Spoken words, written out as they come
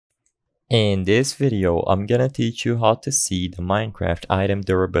In this video, I'm gonna teach you how to see the Minecraft item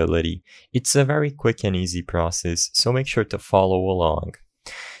durability. It's a very quick and easy process, so make sure to follow along.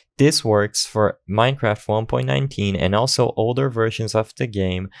 This works for Minecraft 1.19 and also older versions of the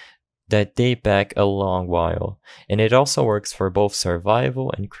game that date back a long while. And it also works for both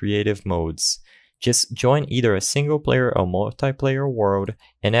survival and creative modes. Just join either a single player or multiplayer world,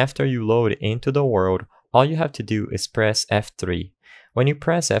 and after you load into the world, all you have to do is press F3. When you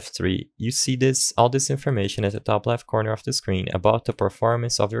press F3, you see all this information at the top left corner of the screen about the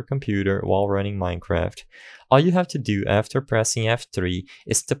performance of your computer while running Minecraft. All you have to do after pressing F3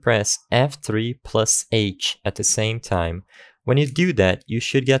 is to press F3 plus H at the same time. When you do that, you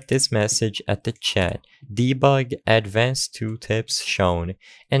should get this message at the chat: debug advanced tooltips shown.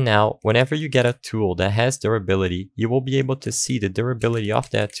 And now, whenever you get a tool that has durability, you will be able to see the durability of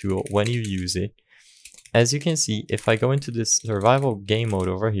that tool when you use it. As you can see, if I go into this survival game mode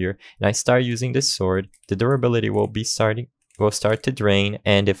over here and I start using this sword, the durability will start to drain,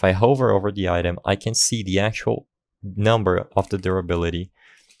 and if I hover over the item, I can see the actual number of the durability.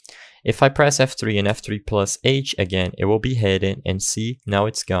 If I press F3 and F3 plus H again, it will be hidden, and see, now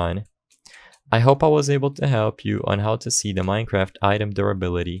it's gone. I hope I was able to help you on how to see the Minecraft item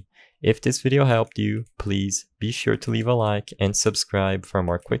durability. If this video helped you, please be sure to leave a like and subscribe for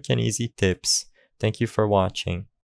more quick and easy tips. Thank you for watching.